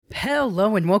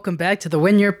Hello and welcome back to the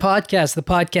When You're Podcast, the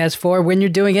podcast for when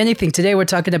you're doing anything. Today we're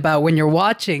talking about when you're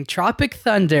watching Tropic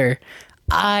Thunder.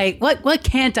 What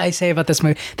can't I say about this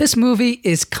movie? This movie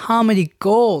is comedy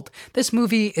gold. This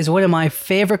movie is one of my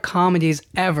favorite comedies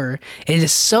ever. It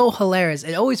is so hilarious.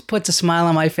 It always puts a smile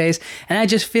on my face, and I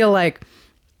just feel like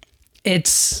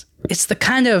it's the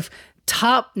kind of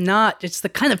top-notch, it's the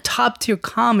kind of top-tier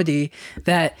comedy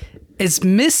that is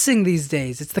missing these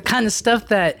days. It's the kind of stuff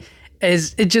that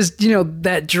is, it just,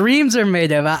 that dreams are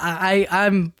made of.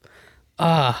 I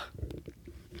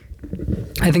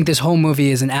think this whole movie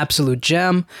is an absolute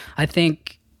gem. I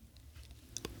think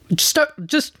just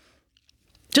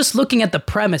looking at the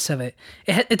premise of it,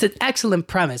 it's an excellent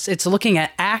premise. It's looking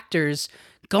at actors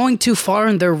going too far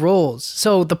in their roles.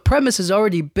 So the premise is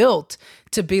already built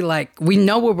to be like, we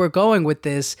know where we're going with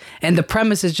this, and the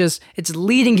premise is just, it's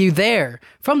leading you there.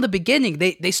 From the beginning,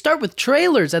 they start with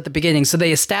trailers at the beginning, so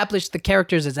they establish the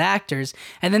characters as actors,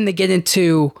 and then they get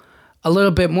into a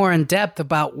little bit more in depth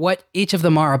about what each of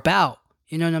them are about.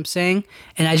 You know what I'm saying?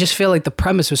 And I just feel like the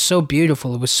premise was so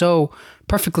beautiful. It was so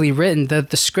perfectly written. The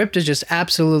script is just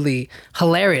absolutely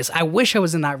hilarious. I wish I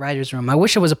was in that writer's room. I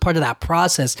wish I was a part of that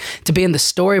process, to be in the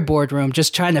storyboard room,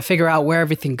 just trying to figure out where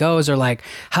everything goes, or like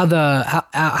how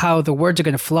the words are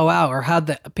going to flow out, or how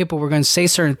the people were going to say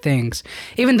certain things.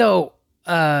 Even though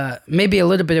maybe a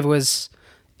little bit of it was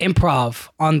improv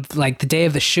on like the day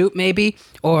of the shoot, maybe,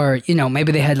 or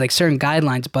maybe they had like certain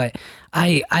guidelines, but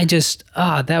I just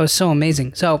that was so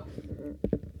amazing. So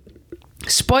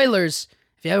spoilers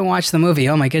if you haven't watched the movie.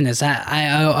 Oh my goodness,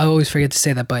 I always forget to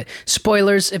say that, but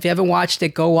spoilers if you haven't watched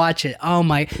it, go watch it.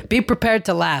 Be prepared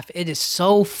to laugh. It is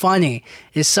so funny.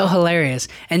 It's so hilarious,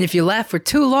 and if you laugh for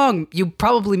too long, you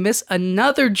probably miss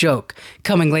another joke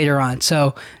coming later on.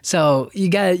 So you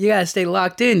gotta stay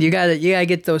locked in. You gotta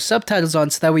get those subtitles on,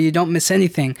 so that way you don't miss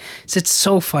anything. So it's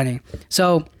so funny.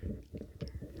 So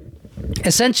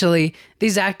essentially,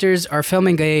 these actors are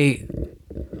filming a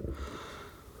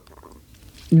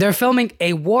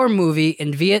war movie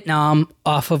in Vietnam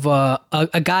off of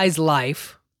a guy's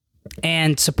life,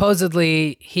 and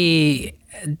supposedly he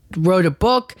wrote a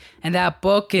book, and that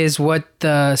book is what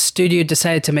the studio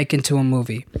decided to make into a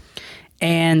movie.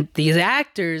 And these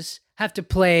actors have to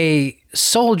play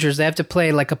soldiers. They have to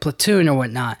play like a platoon or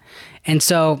whatnot. And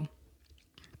so,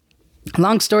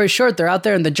 long story short, they're out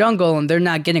there in the jungle and they're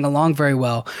not getting along very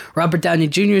well. Robert Downey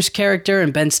Jr.'s character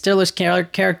and Ben Stiller's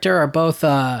character are both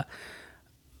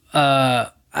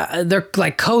they're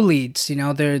like co-leads.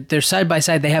 They're side by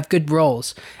side. They have good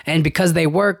roles, and because they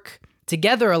work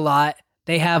together a lot,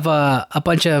 they have a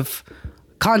bunch of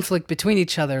conflict between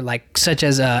each other, like such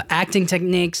as acting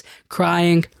techniques,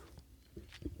 crying.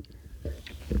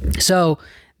 So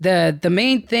the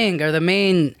main thing, or the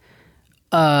main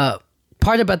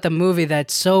part about the movie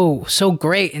that's so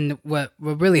great, and what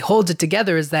really holds it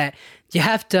together, is that you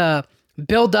have to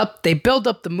build up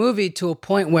the movie to a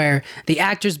point where the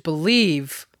actors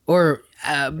believe, or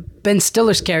Ben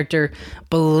Stiller's character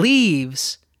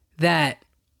believes, that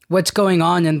what's going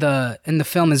on in the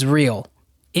film is real,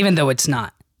 even though it's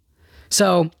not.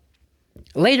 So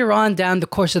later on down the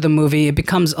course of the movie, it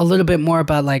becomes a little bit more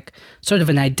about like sort of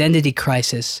an identity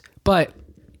crisis. But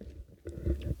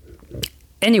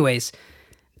anyways,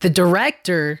 the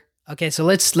director, okay, so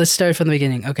let's start from the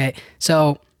beginning. Okay,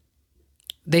 so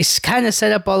they kind of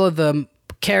set up all of the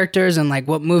characters and like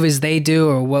what movies they do,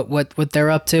 or what they're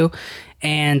up to,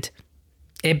 and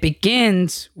it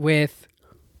begins with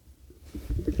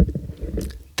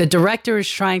the director is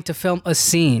trying to film a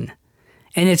scene,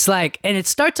 and it's like, and it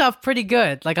starts off pretty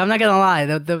good. Like, I'm not gonna lie,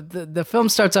 the film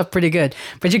starts off pretty good,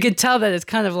 but you can tell that it's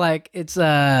kind of like it's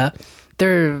they're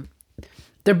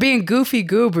being goofy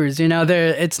goobers,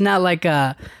 it's not like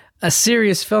a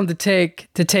serious film to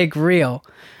take real.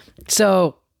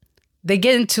 So they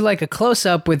get into like a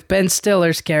close-up with Ben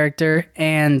Stiller's character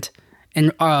and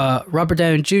Robert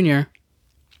Downey Jr.,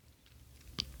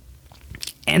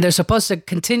 and they're supposed to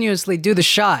continuously do the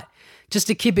shot just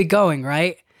to keep it going,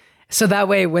 right? So that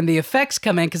way when the effects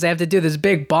come in, because they have to do this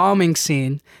big bombing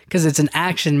scene, because it's an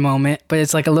action moment, but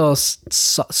it's like a little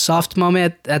soft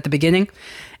moment at the beginning,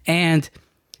 and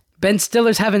Ben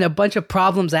Stiller's having a bunch of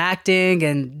problems acting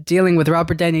and dealing with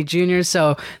Robert Downey Jr.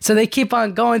 So they keep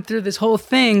on going through this whole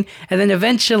thing, and then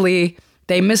eventually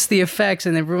they miss the effects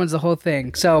and it ruins the whole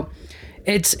thing. So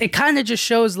it kind of just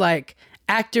shows like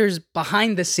actors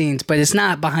behind the scenes, but it's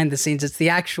not behind the scenes. It's the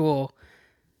actual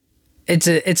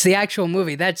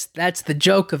movie. That's the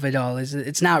joke of it all.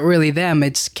 It's not really them.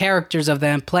 It's characters of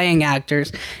them playing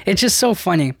actors. It's just so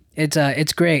funny.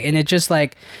 It's great, and it just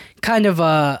like kind of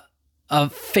a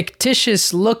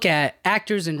fictitious look at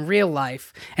actors in real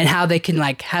life and how they can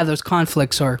like have those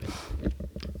conflicts, or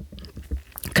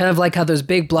kind of like how those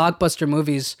big blockbuster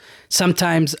movies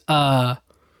sometimes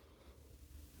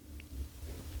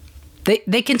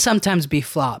they can sometimes be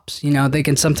flops, you know, they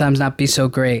can sometimes not be so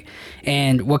great,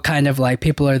 and what kind of like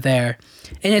people are there.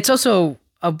 And it's also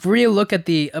a real look at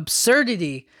the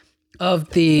absurdity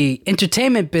of the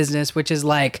entertainment business, which is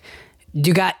like,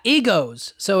 you got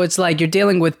egos. So it's like you're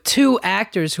dealing with two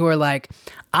actors who are like,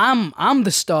 I'm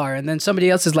the star, and then somebody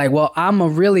else is like, well, I'm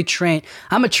a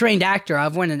trained actor.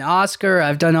 I've won an Oscar.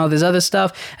 I've done all this other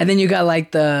stuff. And then you got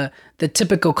like the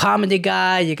typical comedy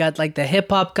guy. You got like the hip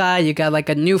hop guy. You got like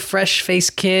a new fresh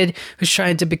faced kid who's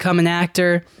trying to become an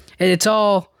actor. And it's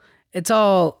all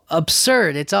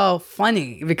absurd. It's all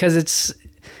funny because it's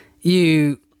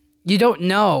you don't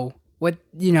know what,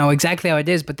 you know, exactly how it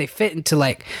is, but they fit into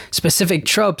like specific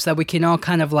tropes that we can all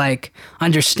kind of like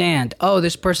understand. Oh,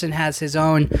 this person has his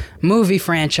own movie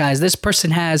franchise. This person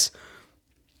has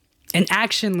an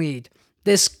action lead.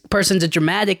 This person's a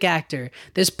dramatic actor.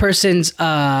 This person's,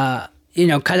 you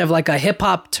know, kind of like a hip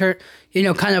hop, you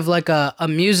know, kind of like a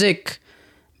music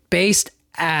based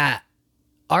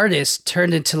artist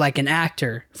turned into like an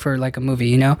actor for like a movie,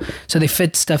 you know? So they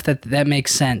fit stuff that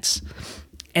makes sense.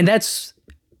 And those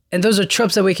are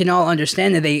tropes that we can all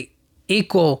understand, and they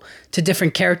equal to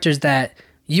different characters that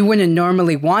you wouldn't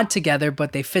normally want together,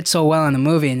 but they fit so well in the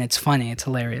movie, and it's funny. It's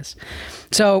hilarious.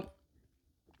 So,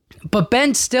 but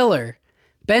Ben Stiller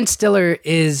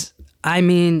is, I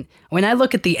mean, when I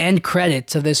look at the end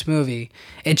credits of this movie,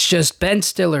 it's just Ben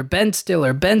Stiller. I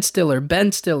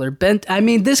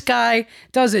mean, this guy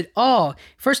does it all.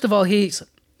 First of all, okay.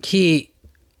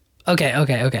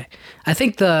 I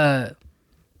think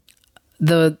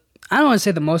I don't want to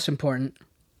say the most important,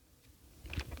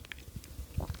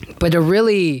 but a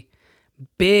really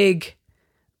big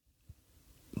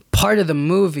part of the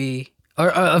movie,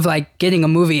 or of like getting a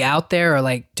movie out there, or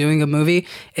like doing a movie,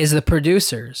 is the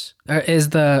producers, or is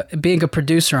the being a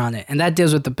producer on it, and that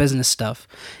deals with the business stuff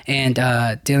and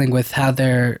dealing with how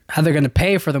they're going to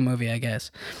pay for the movie, I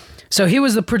guess. So he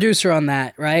was the producer on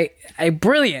that, right?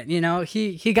 Brilliant, you know.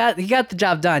 He got the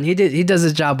job done. He does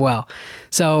his job well.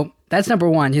 So that's number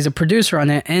one. He's a producer on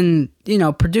it, and you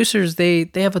know, producers they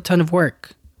have a ton of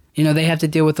work. You know, they have to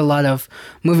deal with a lot of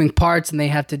moving parts, and they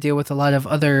have to deal with a lot of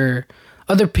other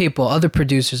people, other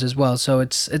producers as well. So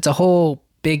it's a whole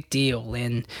big deal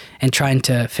in trying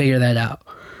to figure that out.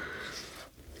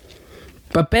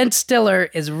 But Ben Stiller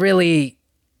is really,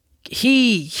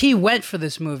 he went for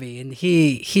this movie, and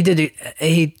he did it.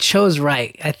 He chose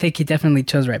right. I think he definitely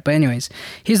chose right. But anyways,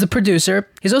 he's the producer.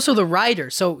 He's also the writer.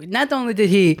 So not only did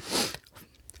he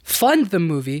fund the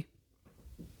movie,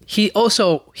 he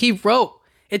wrote.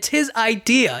 It's his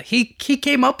idea. He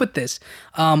came up with this.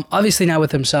 Obviously not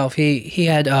with himself. He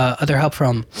had other help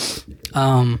from,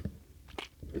 I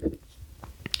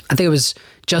think it was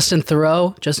Justin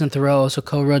Theroux. Justin Theroux also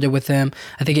co-wrote it with him.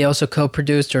 I think he also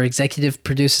co-produced or executive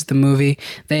produces the movie.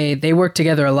 They worked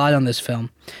together a lot on this film.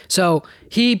 So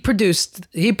he produced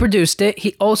it.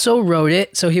 He also wrote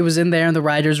it. So he was in there in the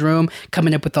writer's room,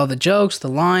 coming up with all the jokes, the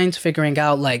lines, figuring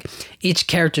out like each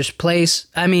character's place.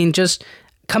 I mean, just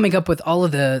coming up with all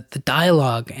of the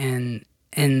dialogue, and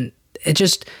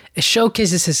it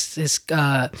showcases his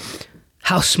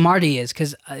how smart he is,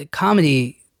 because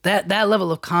comedy, that level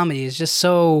of comedy is just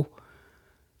so,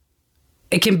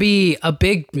 it can be a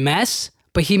big mess,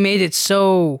 but he made it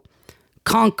so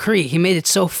concrete. He made it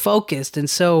so focused and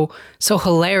so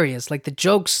hilarious. Like the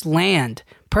jokes land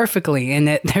perfectly,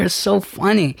 and they're so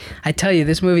funny. I tell you,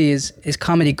 this movie is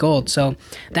comedy gold. So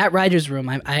that writer's room,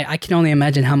 I can only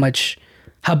imagine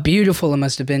how beautiful it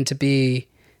must have been to be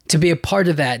a part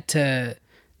of that, to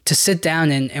sit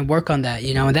down and work on that,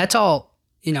 you know. And that's all,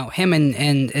 you know, him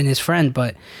and his friend,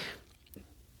 but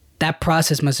that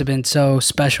process must have been so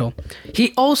special.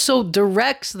 He also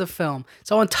directs the film.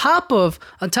 So on top of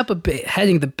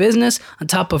heading the business, on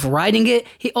top of writing it,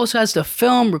 he also has to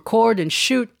film, record, and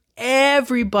shoot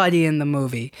everybody in the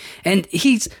movie. And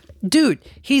he's doing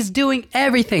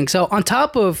everything. So on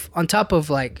top of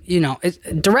like, you know,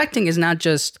 directing is not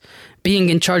just being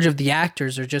in charge of the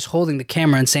actors or just holding the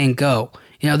camera and saying go.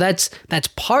 You know, that's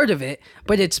part of it,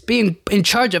 but it's being in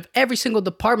charge of every single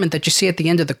department that you see at the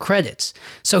end of the credits.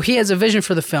 So he has a vision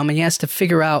for the film, and he has to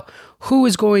figure out who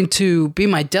is going to be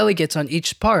my delegates on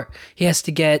each part. He has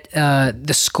to get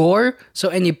the score, so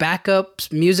any backup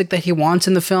music that he wants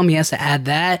in the film, he has to add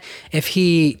that. If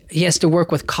he has to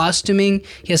work with costuming,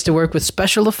 he has to work with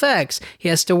special effects, he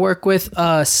has to work with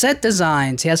set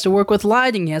designs, he has to work with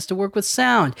lighting, he has to work with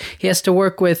sound, he has to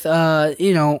work with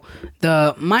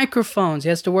the microphones, he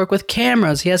has to work with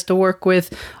cameras, he has to work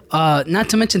with not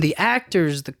to mention the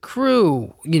actors, the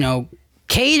crew,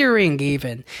 catering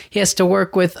even. He has to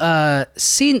work with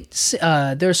scene.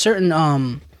 There's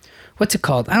certain what's it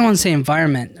called? I don't want to say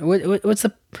environment. What's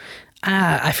the?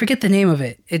 I forget the name of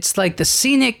it. It's like the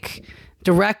scenic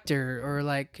director, or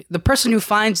like the person who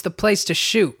finds the place to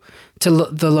shoot,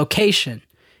 the location.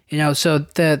 So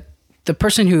the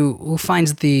person who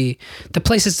finds the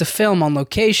places to film on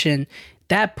location,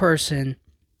 that person,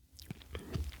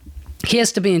 he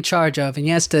has to be in charge of, and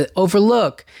he has to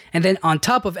overlook, and then on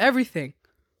top of everything,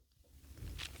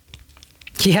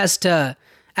 he has to,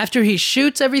 after he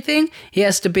shoots everything, he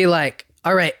has to be like,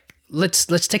 all right, let's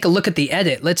take a look at the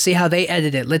edit. Let's see how they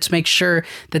edit it. Let's make sure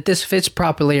that this fits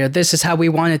properly, or this is how we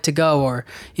want it to go, or,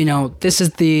 this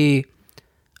is the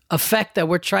effect that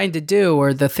we're trying to do,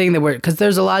 or the thing that because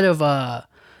there's a lot of,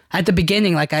 at the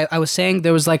beginning, like I was saying,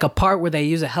 there was like a part where they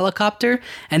use a helicopter,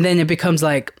 and then it becomes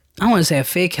like, I don't want to say a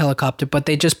fake helicopter, but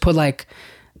they just put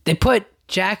they put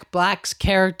Jack Black's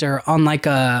character on like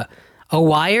a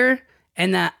wire.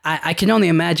 And that I can only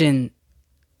imagine.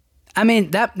 I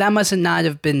mean, that must not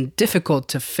have been difficult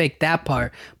to fake that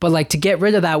part, but like to get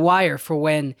rid of that wire for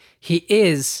when he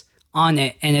is on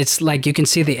it, and it's like you can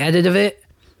see the edit of it.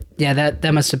 Yeah,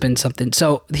 that must have been something.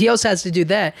 So he also has to do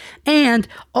that, and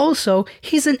also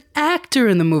he's an actor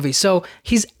in the movie, so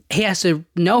he has to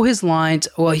know his lines.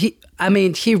 Well, he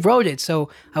wrote it, so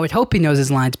I would hope he knows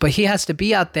his lines, but he has to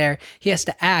be out there. He has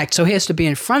to act, so he has to be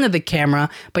in front of the camera,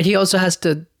 but he also has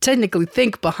to technically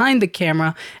think behind the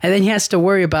camera, and then he has to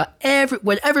worry about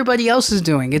what everybody else is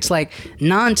doing. It's like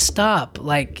nonstop.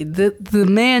 Like the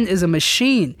man is a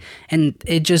machine, and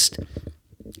it just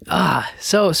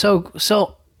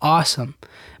so awesome.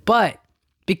 But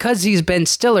because he's Ben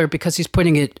Stiller, because he's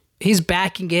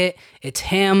backing it, it's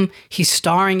him, he's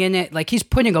starring in it, like he's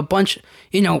putting a bunch,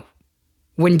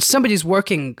 when somebody's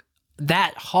working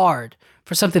that hard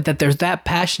for something that they're that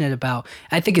passionate about,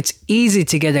 I think it's easy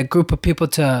to get a group of people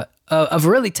of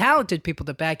really talented people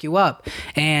to back you up.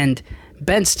 And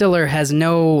Ben Stiller has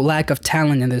no lack of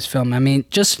talent in this film. I mean,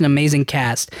 just an amazing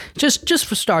cast. Just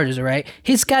for starters, all right?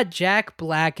 He's got Jack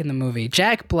Black in the movie.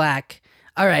 Jack Black,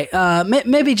 all right,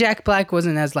 maybe Jack Black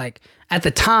wasn't as at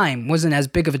the time, wasn't as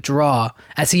big of a draw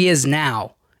as he is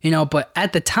now, but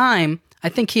at the time, I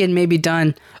think he had maybe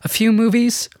done a few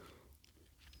movies.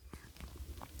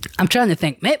 I'm trying to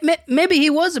think. Maybe he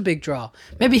was a big draw.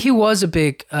 Maybe he was a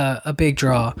big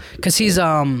draw because he's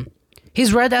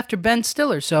right after Ben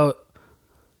Stiller. So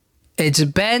it's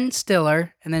Ben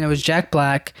Stiller, and then it was Jack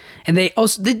Black, and they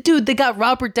got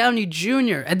Robert Downey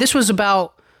Jr. And this was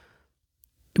about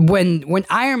when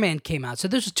Iron Man came out. So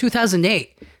this was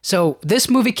 2008. So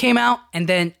this movie came out, and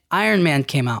then Iron Man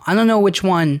came out. I don't know which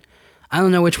one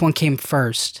came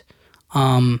first.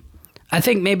 I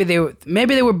think maybe they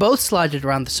were both slotted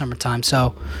around the summertime.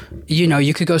 So,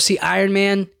 you could go see Iron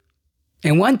Man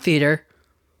in one theater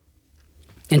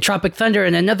and Tropic Thunder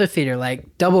in another theater, like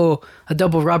a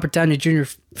double Robert Downey Jr.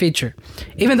 feature.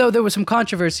 Even though there was some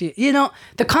controversy,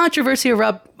 the controversy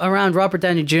around Robert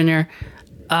Downey Jr.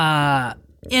 I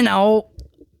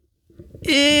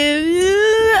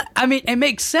mean, it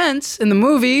makes sense in the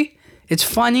movie. It's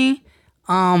funny.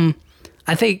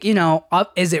 I think,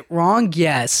 is it wrong?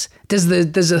 Yes. Does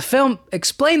the film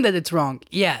explain that it's wrong?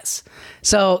 Yes.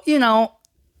 So,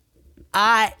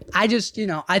 I just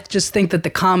think that the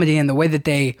comedy and the way that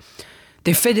they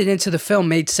fit it into the film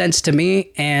made sense to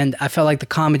me, and I felt like the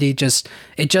comedy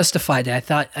it justified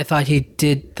it. I thought he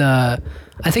did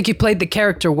I think he played the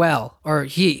character well, or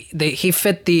he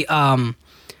fit the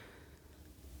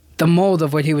mold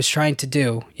of what he was trying to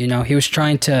do. He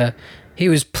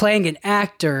was playing an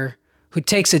actor who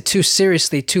takes it too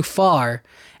seriously, too far,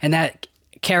 and that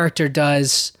character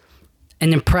does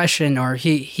an impression, or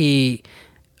he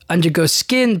undergoes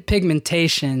skin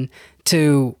pigmentation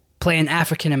to play an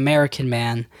African American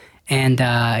man, and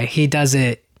he does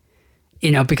it,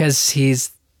 because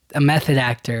he's a method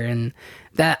actor, and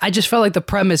that I just felt like the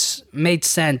premise made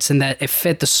sense, and that it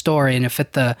fit the story, and it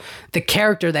fit the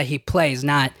character that he plays,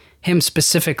 not him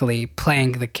specifically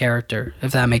playing the character,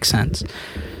 if that makes sense.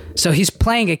 So he's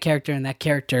playing a character, and that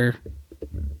character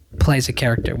plays a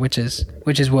character, which is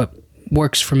what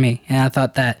works for me, and I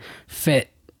thought that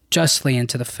fit justly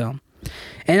into the film.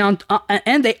 And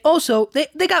they also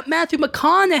they got Matthew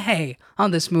McConaughey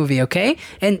on this movie, okay?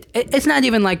 And it's not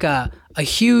even like a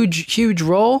huge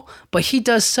role, but he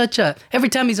does such a, every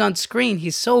time he's on screen,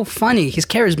 he's so funny, he's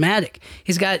charismatic,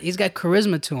 he's got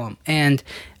charisma to him, and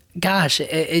gosh,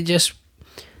 it just,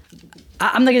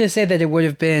 I'm not gonna say that it would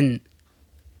have been,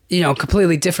 a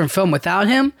completely different film without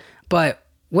him, but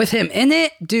with him in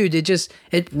it, dude,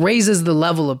 it raises the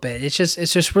level a bit. It's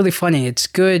just really funny. It's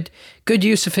good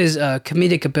use of his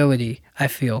comedic ability, I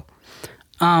feel.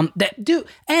 And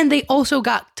they also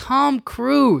got Tom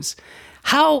Cruise.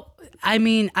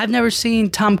 I've never seen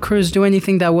Tom Cruise do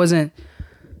anything that wasn't.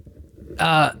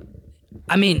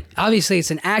 Obviously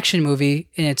it's an action movie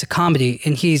and it's a comedy,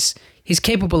 and he's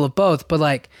capable of both. But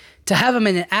like, to have him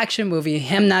in an action movie,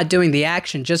 him not doing the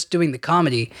action, just doing the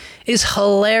comedy, is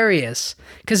hilarious.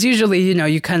 Because usually,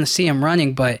 you kind of see him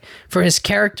running, but for his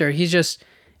character, he's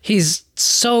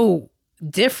so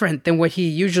different than what he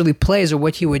usually plays or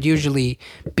what he would usually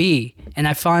be. And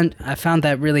I found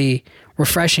that really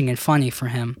refreshing and funny for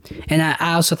him. And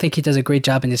I also think he does a great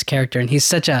job in his character. And he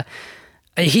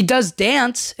does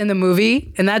dance in the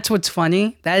movie, and that's what's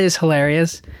funny. That is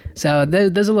hilarious. So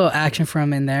there's a little action for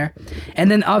him in there. And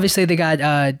then obviously they got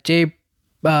Jay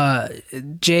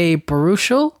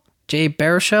Baruchel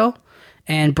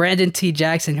and Brandon T.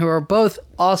 Jackson, who are both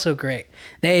also great.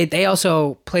 They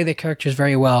also play the characters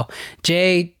very well.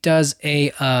 Jay does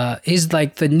he's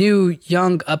like the new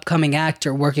young upcoming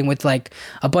actor working with like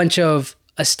a bunch of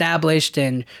established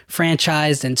and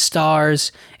franchised and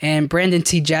stars, and Brandon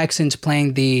T. Jackson's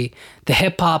playing the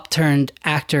hip hop turned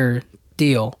actor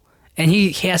deal. And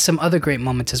he has some other great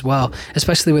moments as well,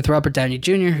 especially with Robert Downey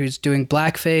Jr., who's doing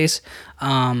blackface,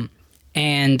 and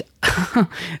the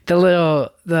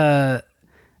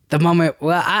moment.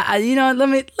 Well, let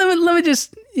me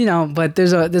just, But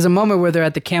there's a moment where they're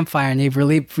at the campfire and he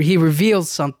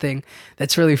reveals something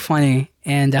that's really funny,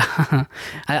 and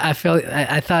I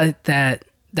thought that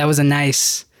was a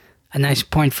nice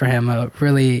point for him, a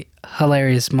really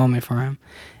hilarious moment for him,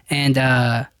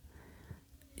 and.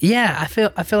 Yeah, I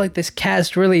feel like this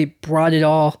cast really brought it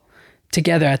all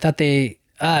together. I thought they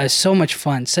so much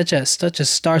fun, such a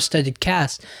star-studded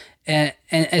cast, and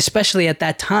especially at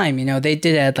that time, they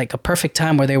did it at like a perfect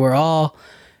time where they were all.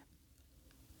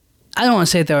 I don't want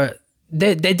to say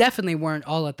they definitely weren't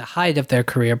all at the height of their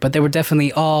career, but they were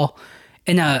definitely all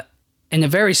in a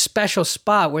very special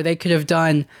spot where they could have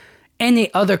done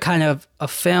any other kind of a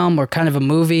film or kind of a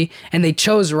movie, and they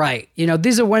chose right.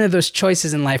 These are one of those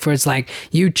choices in life where it's like,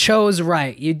 you chose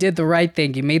right, you did the right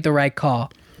thing, you made the right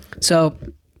call. So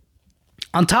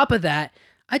on top of that,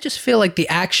 I just feel like the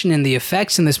action and the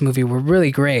effects in this movie were really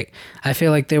great. I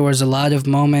feel like there was a lot of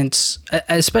moments,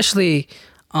 especially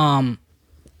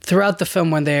throughout the film,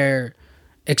 when they're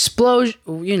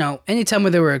anytime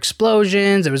when there were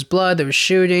explosions, there was blood, there was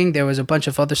shooting, there was a bunch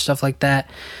of other stuff like that.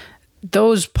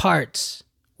 Those parts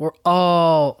were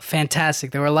all fantastic.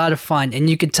 They were a lot of fun, and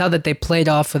you could tell that they played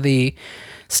off of the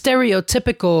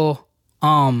stereotypical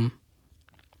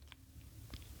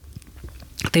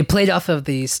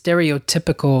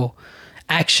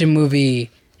action movie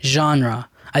genre.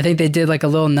 I think they did like a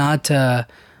little nod to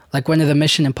like one of the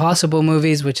Mission Impossible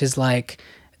movies, which is like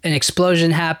an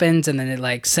explosion happens and then it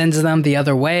like sends them the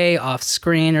other way off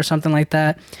screen or something like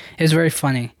that. It was very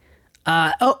funny.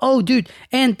 Dude,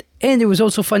 and it was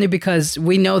also funny because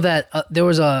we know that there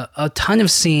was a ton of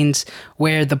scenes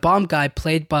where the bomb guy,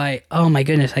 played by, oh my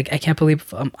goodness, I can't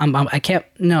believe I can't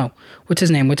know what's his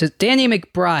name, Danny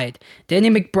McBride. Danny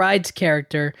McBride's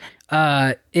character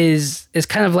is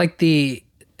kind of like the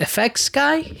effects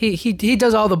guy. He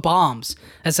does all the bombs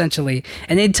essentially,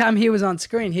 and anytime he was on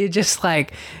screen, he's just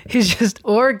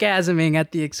orgasming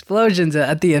at the explosions,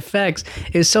 at the effects.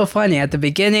 It was so funny at the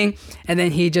beginning, and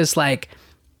then he just like,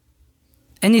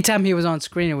 anytime he was on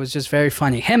screen, it was just very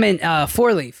funny. Him and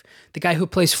Four Leaf, the guy who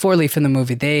plays Four Leaf in the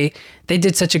movie, they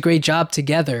did such a great job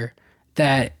together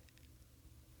that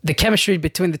the chemistry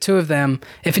between the two of them,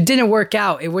 if it didn't work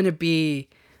out, it wouldn't be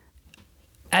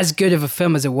as good of a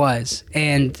film as it was.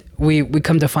 And we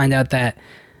come to find out that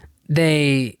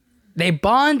they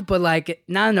bond, but like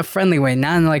not in a friendly way,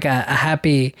 not in like a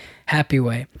happy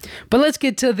way. But let's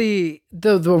get to the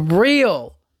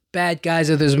real bad guys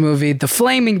of this movie, the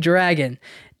Flaming Dragon.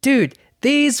 Dude,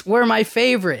 these were my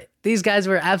favorite. These guys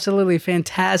were absolutely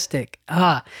fantastic.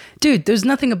 Dude, there's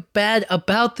nothing bad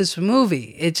about this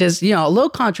movie. It's just, a little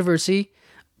controversy,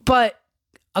 but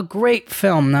a great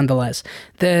film nonetheless.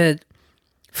 The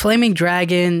Flaming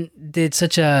Dragon did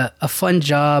such a fun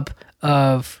job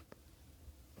of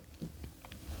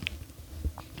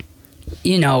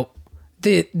you know,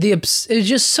 it's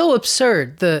just so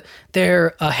absurd.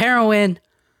 They're a heroin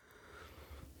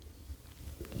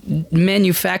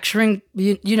manufacturing,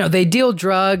 you know, they deal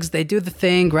drugs, they do the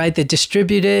thing, right? They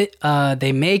distribute it,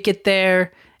 they make it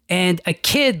there, and a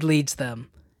kid leads them,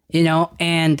 you know,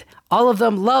 and all of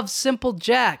them love Simple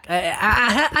Jack.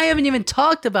 I haven't even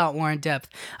talked about more in depth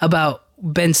about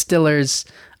Ben Stiller's,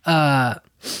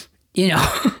 you know,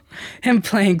 him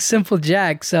playing Simple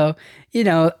Jack. So, you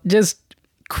know, just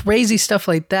crazy stuff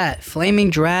like that. Flaming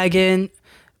Dragon,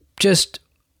 just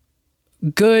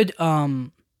good.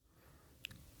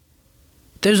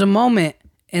 There's a moment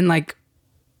in like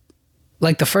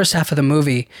the first half of the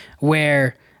movie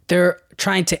where they're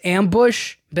trying to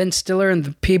ambush Ben Stiller and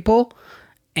the people,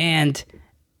 and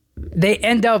they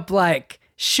end up like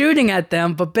shooting at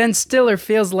them, but Ben Stiller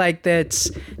feels like that's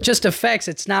just effects,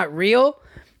 it's not real.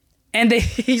 And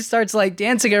he starts like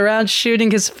dancing around,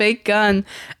 shooting his fake gun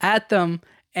at them,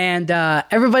 and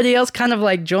everybody else kind of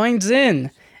like joins in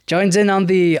on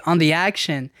the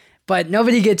action, but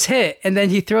nobody gets hit. And then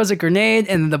he throws a grenade,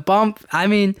 and the bump, I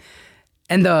mean,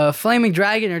 and the Flaming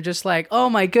Dragon are just like, oh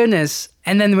my goodness.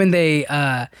 And then when they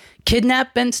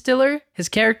kidnap Ben Stiller, his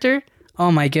character,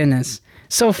 oh my goodness,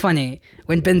 so funny.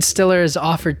 When Ben Stiller is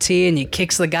offered tea and he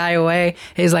kicks the guy away,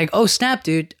 he's like, oh snap,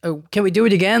 dude, can we do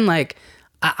it again? Like,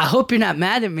 I hope you're not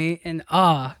mad at me. And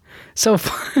so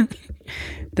funny.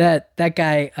 that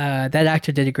guy, that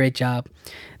actor did a great job.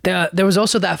 There was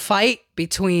also that fight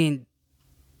between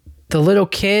the little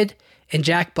kid and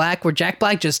Jack Black, where Jack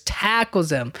Black just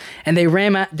tackles him and they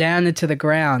ram down into the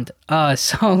ground.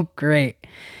 So great.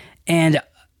 And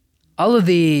all of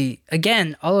the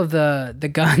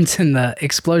guns and the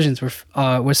explosions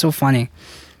were so funny.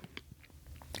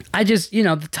 I just, you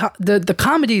know, the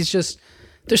comedy is just,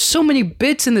 there's so many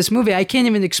bits in this movie, I can't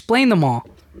even explain them all.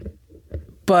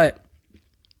 But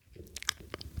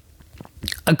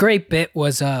a great bit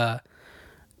was what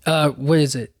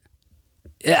is it?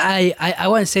 I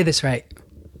want to say this right.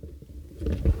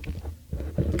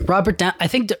 Robert Down. I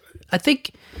think.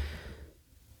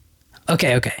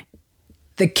 Okay.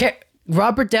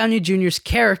 Robert Downey Jr.'s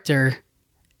character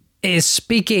is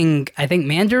speaking, I think,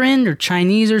 Mandarin or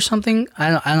Chinese or something.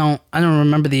 I don't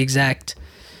remember the exact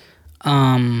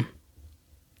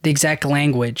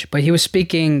language, but he was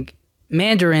speaking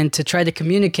Mandarin to try to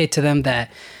communicate to them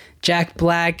that Jack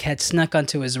Black had snuck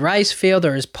onto his rice field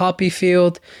or his poppy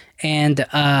field, and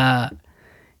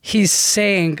he's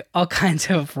saying all kinds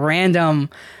of random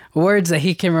words that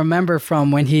he can remember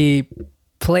from when he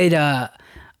played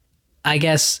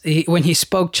when he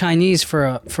spoke Chinese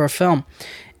for a film,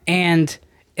 and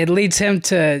it leads him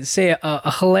to say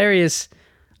a hilarious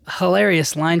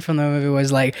line from the movie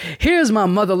was like, "Here's my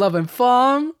mother loving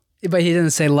farm," but he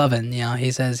didn't say loving, you know. He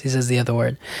says the other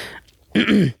word.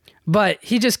 But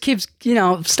he just keeps, you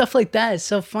know, stuff like that is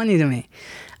so funny to me.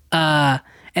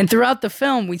 And throughout the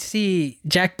film, we see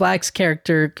Jack Black's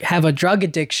character have a drug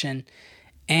addiction.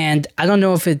 And I don't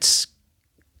know if it's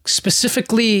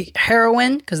specifically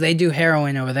heroin, because they do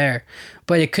heroin over there.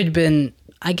 But it could have been,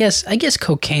 I guess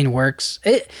cocaine works.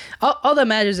 All that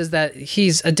matters is that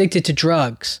he's addicted to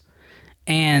drugs.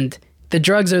 And the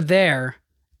drugs are there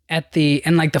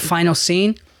in like the final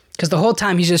scene. Because the whole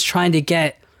time he's just trying to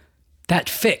get that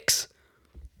fix.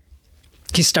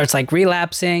 He starts like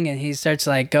relapsing, and he starts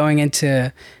like going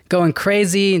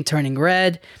crazy and turning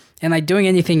red and like doing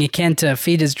anything he can to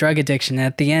feed his drug addiction. And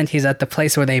at the end, he's at the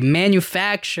place where they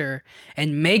manufacture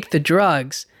and make the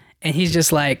drugs, and he's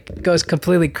just like goes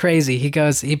completely crazy.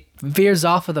 He veers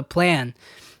off of the plan,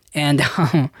 and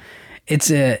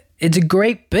it's a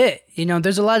great bit. You know,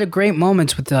 there's a lot of great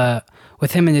moments with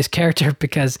him and his character,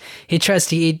 because he tries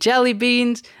to eat jelly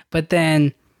beans, but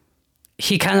then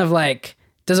he kind of like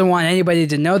doesn't want anybody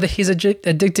to know that he's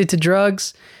addicted to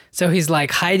drugs. So he's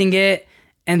like hiding it.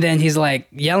 And then he's like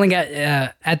yelling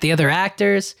at the other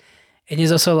actors. And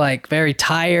he's also like very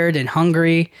tired and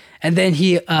hungry. And then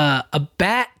a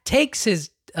bat takes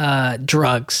his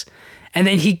drugs. And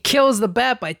then he kills the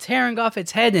bat by tearing off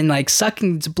its head and like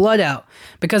sucking its blood out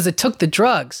because it took the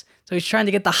drugs. So he's trying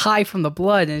to get the high from the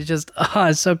blood. And it's just,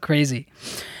 it's so crazy.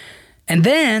 And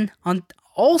then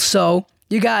also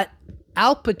you got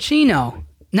Al Pacino,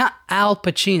 not Al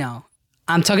Pacino.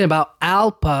 I'm talking about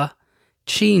Al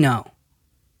Pacino.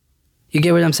 You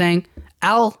get what I'm saying?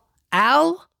 Al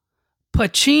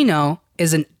Pacino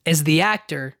is the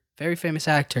actor, very famous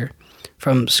actor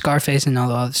from Scarface and all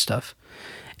the other stuff.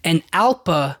 And Al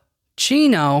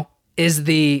Pacino is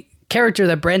the character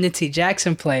that Brandon T.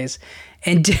 Jackson plays.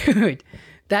 And dude,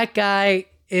 that guy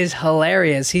is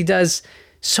hilarious. He does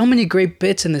so many great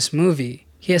bits in this movie.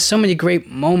 He has so many great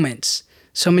moments.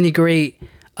 so many great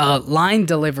line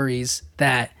deliveries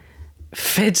that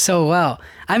fit so well.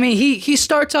 I mean, he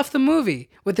starts off the movie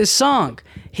with his song.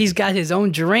 He's got his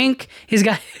own drink. He's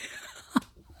got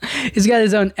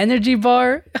his own energy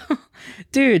bar.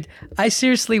 Dude, I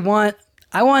seriously want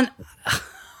to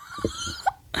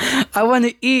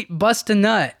eat Bust a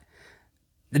Nut.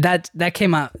 That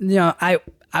came out. You know, I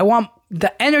want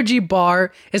the energy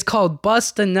bar is called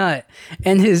Bust a Nut,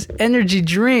 and his energy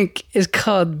drink is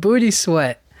called Booty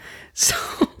Sweat. So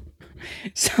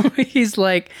he's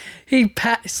like, he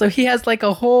has like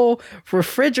a whole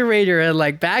refrigerator and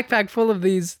like backpack full of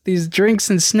these drinks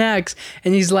and snacks,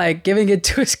 and he's like giving it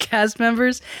to his cast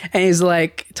members, and he's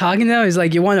like talking to them. He's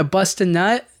like, "You want to bust a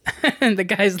nut?" And the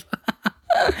guy's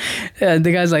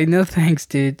like, "No thanks,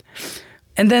 dude."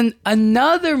 And then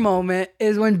another moment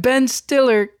is when Ben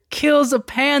Stiller kills a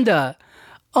panda.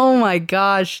 Oh my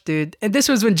gosh, dude! And this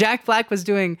was when Jack Black was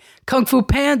doing Kung Fu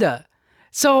Panda.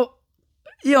 So,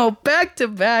 you know, back to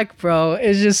back, bro.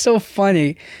 It's just so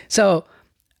funny. So,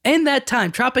 in that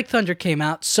time, Tropic Thunder came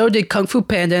out. So did Kung Fu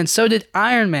Panda, and so did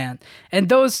Iron Man. And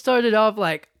those started off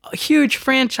like huge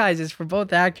franchises for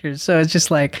both actors. So it's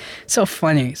just like so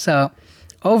funny. So,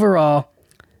 overall,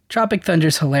 Tropic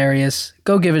Thunder's hilarious.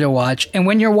 Go give it a watch. And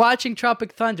when you're watching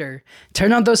Tropic Thunder,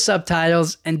 turn on those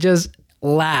subtitles and just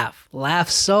laugh. Laugh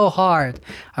so hard.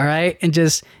 All right? And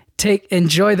just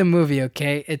enjoy the movie,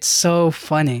 okay? It's so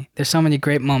funny. There's so many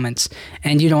great moments,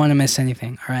 and you don't want to miss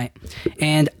anything, all right?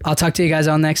 And I'll talk to you guys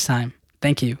all next time.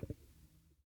 Thank you.